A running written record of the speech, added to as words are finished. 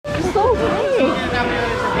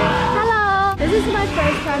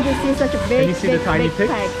first time to see such a big, Can you see the tiny pig?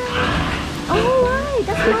 Oh right,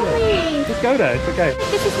 that's lovely. Just go there, it's okay.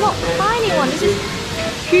 This is not tiny one. This is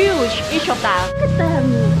huge. Each of them. Look at them.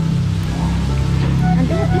 And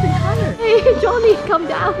they have different colors. Hey Johnny, come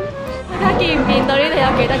down. 大家見唔見到呢度有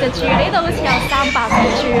幾多隻豬？呢度好似有300隻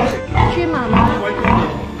豬。豬媽媽。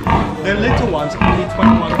The little ones only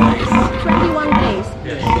 21 days. 21 days.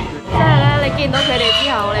 Yes. 即係咧，你見到佢哋之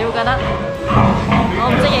後，你會覺得我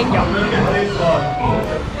唔識形容。Look at this one.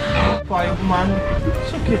 5 months.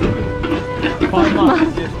 So cute. 5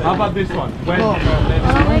 months. How about this one? When? 我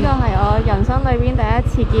諗呢個係我人生裏邊第一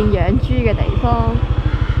次見養豬嘅地方。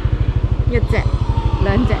1隻、2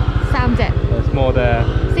隻、3隻。There's more there.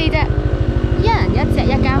 4隻，一人1隻一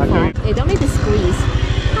間房。你 don't need to squeeze.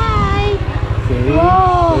 Hi. See?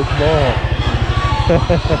 Whoa. There's more.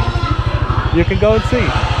 You can go and see.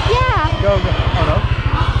 Yeah. Go. Oh no.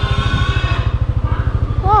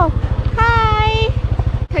 Wow. Hi.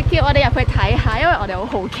 佢叫我哋入去睇下，因為我哋好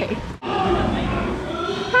好奇。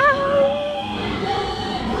Hi.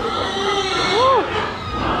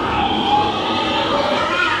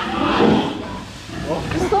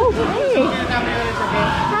 So big.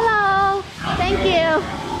 Hello. Thank you.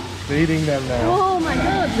 Feeding them now. Oh my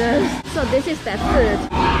goodness. So this is their food.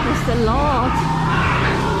 There's a lot.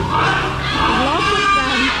 Lots of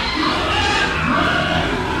them.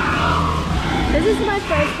 This is my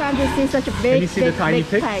first time to see such a big, Can you see the tiny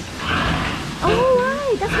big pig? Oh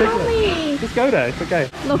right, that's lovely. Just go there, it's okay.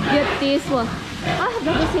 Look at this one. I have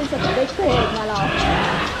never seen such a big pig, my lord.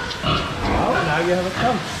 Well, now you have a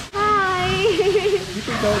chance. Hi. You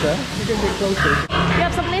can go there. You can get closer. We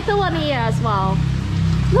have some little one here as well.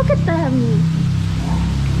 Look at them.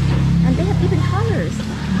 And they have different colors.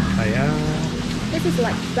 This is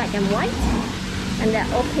like black and white. And they're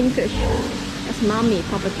all pinkish. That's mommy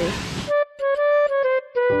probably.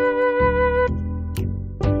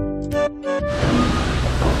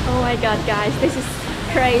 Oh my god guys, this is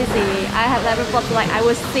crazy. I have never thought like I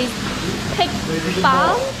would see pig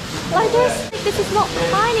farm like this. This is not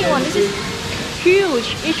tiny one, this is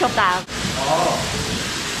huge, each of them. Oh,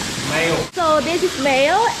 male. So this is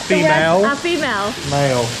male, Female. the rest are female.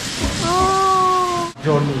 Male. Oh,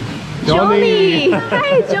 Johnny.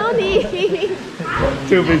 Hi Johnny.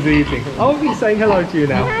 Too busy eating. I'll be saying hello to you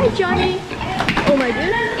now. Hi Johnny. Oh my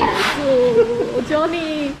goodness. Oh,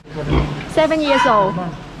 Johnny. 7 years old.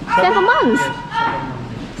 7 months.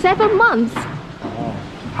 7 months. Oh.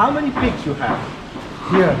 How many pigs you have?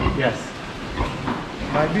 Here, Yes.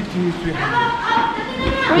 my beauty is 300.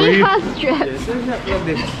 300. Yes, so have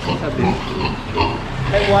this. Have this.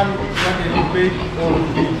 And one little pig, one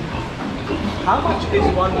big. How much is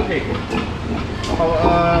one pig?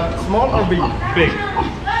 Small or big? Big.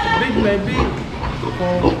 Big maybe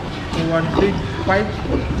for one pig 5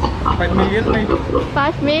 million maybe.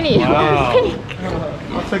 5 million. Wow.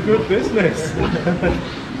 That's a good business.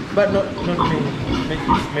 But not me.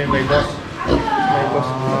 It's made by boss. My boss.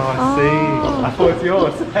 Oh, I see. I thought it's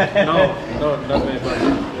yours. No, not my boss.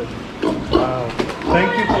 Wow. Thank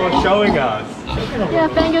you for showing us. Yeah,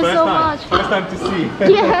 thank you so much. First time to see.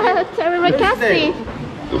 Yeah, terima kasih.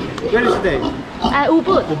 Where is they?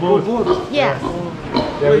 Ubud. Ubud. Yes.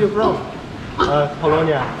 Where are you from?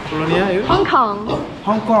 Polonia. Polonia, you? Hong Kong.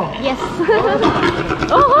 Hong Kong. Yes.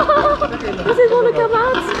 Oh, does it want to come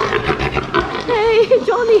out? Hey,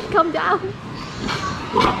 Johnny, come down.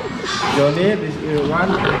 Johnny, this is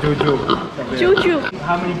one, Juju. Juju.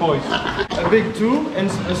 How many boys? A big 2 and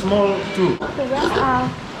a small 2. The rest are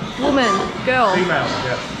woman, girl. Female.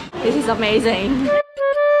 Yeah. This is amazing.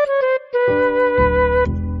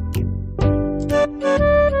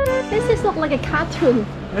 This is look like a cartoon.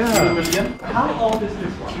 Yeah. 3 million. How old is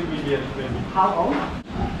this one? 3 million, maybe. How old?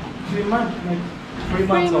 3 months, maybe. 3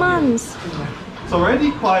 3 months. months. It's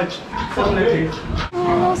already quite big.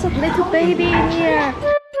 Oh, lots of little baby in here.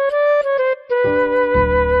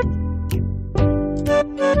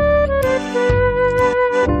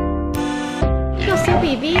 This is小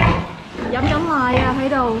BB 飲緊奶啊喺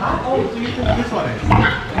度。 How old do you think this one is?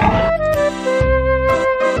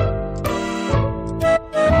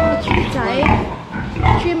 豬仔、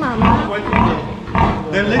豬媽媽。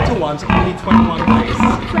 The little ones only 21 days.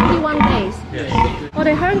 21 days。 Yes. 我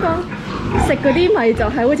哋香港食嗰啲咪就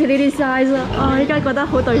係好似呢啲 size 咯。我依家覺得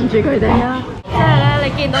好對唔住佢哋啊！即係咧，你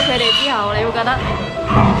見到佢哋之後，你會覺得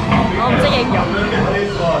我唔識形容。 Look at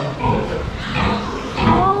this one.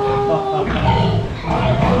 哦！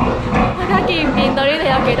大家見唔見到呢度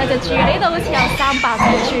有幾多隻豬？呢度好似有300隻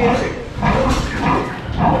豬。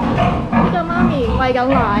呢個媽咪餵緊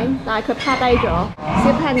奶，但係佢趴低咗。小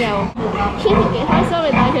朋友，天天幾開心你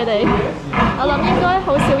帶佢哋。我諗應該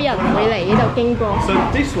好少人會嚟呢度經過。So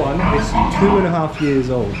this one is 2.5 years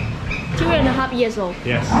old. 2.5 years old.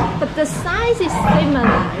 Yes. But the size is similar,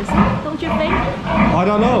 is it? Don't you think? I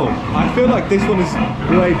don't know. I feel like this one is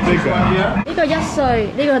way bigger. 呢個1歲，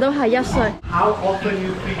呢個都係1歲。 How often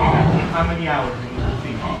you feed them? How many hours do you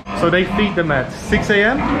feed? So they feed them at 6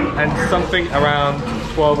 a.m. and something around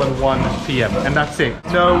 12 and 1 p.m. and that's it.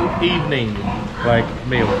 No evening like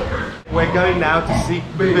meal. We're going now to see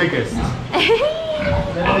the biggest.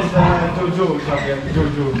 That is Jojo.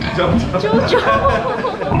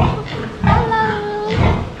 Hello。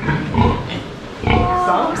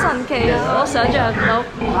好神奇啊！我想象唔到，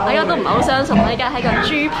大家都唔係好相信我依家喺個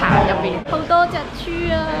豬棚入邊，好多隻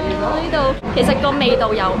豬啊！呢度其實個味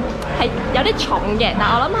道又係有啲重嘅，但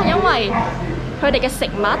我諗係因為佢哋嘅食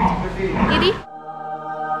物呢啲。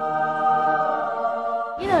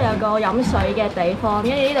呢度有個飲水嘅地方，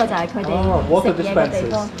跟住呢度就係佢哋食嘢嘅地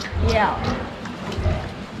方。Yeah,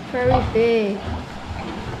 very big.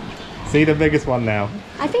 See the biggest one now.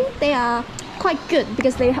 I think they are quite good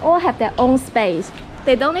because they all have their own space.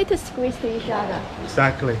 They don't need to squeeze to each other.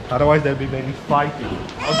 Exactly. Otherwise they'll be maybe fighting.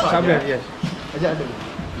 Yes.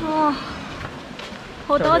 哇！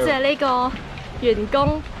好多謝呢個員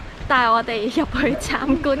工帶我哋入去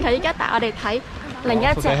參觀，佢依家帶我哋睇另一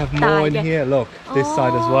隻 So they have 大 more in 嘅。 here. Look, this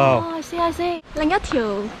side as well. 哦，試下先，另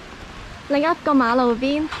一個馬路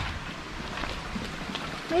邊，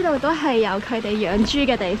呢度都係有佢哋養豬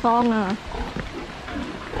嘅地方啊！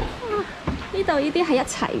呢度呢啲係一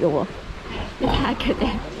齊嘅喎，你睇下佢哋。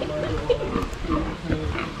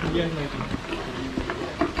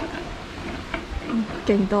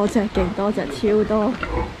勁多隻，超多。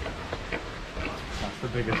That's the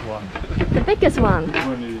biggest one. The biggest one.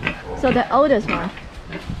 So the oldest one.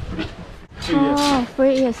 哦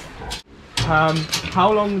 3 years.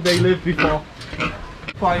 How long they live before?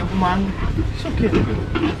 5 months. It's okay.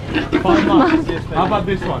 5 months. How about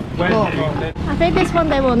this one? When I think this one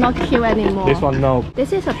they will not kill anymore. This one, no.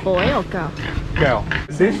 This is a boy or girl? Girl.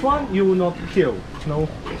 This one you will not kill. No.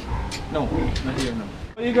 No, not here, no.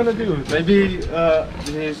 What are you gonna do? Maybe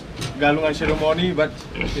this is galungan ceremony, but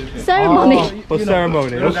Ceremony. Oh, for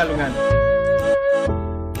ceremony. Pero galungan.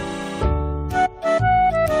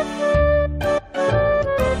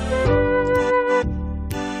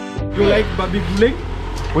 You like babi guling?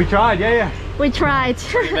 We tried, yeah. We tried.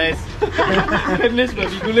 Nice. Nice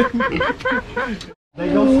babi guling.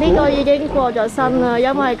 呢個已經過咗身啦，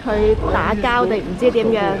因為佢打交定唔知點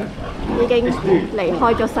樣，已經離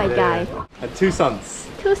開咗世界。And 2 sons.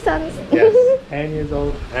 2 sons. Yes. 10 years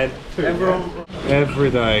old and 2. Every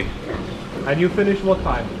day. And you finish what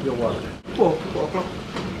time your work? 4 o'clock.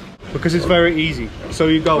 Because it's very easy. So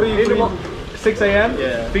you go in the 6 a.m.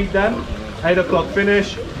 Yeah. Feed them. 8 o'clock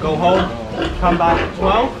finish. Go home. Come back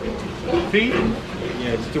 12. Feed.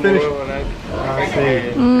 Yes, Finish. tomorrow night. I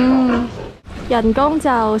see. 人工就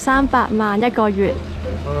300萬1個月，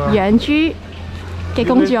養豬嘅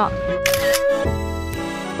工作。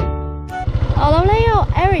我諗呢個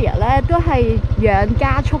area 咧都係養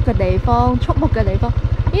家畜嘅地方，畜牧嘅地方。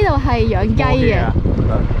呢度係養雞嘅，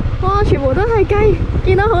哇！全部都係雞，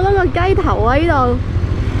見到好多個雞頭啊！呢度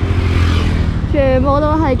全部都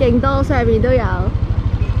係勁多，上面都有。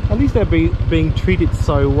At least they're being treated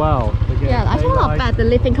so well. Yeah, I think not bad the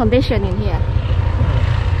living condition in here.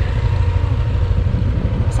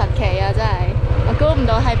 神奇啊！真係，我估唔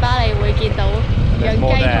到喺巴黎會見到養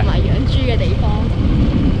雞同埋養豬嘅地方。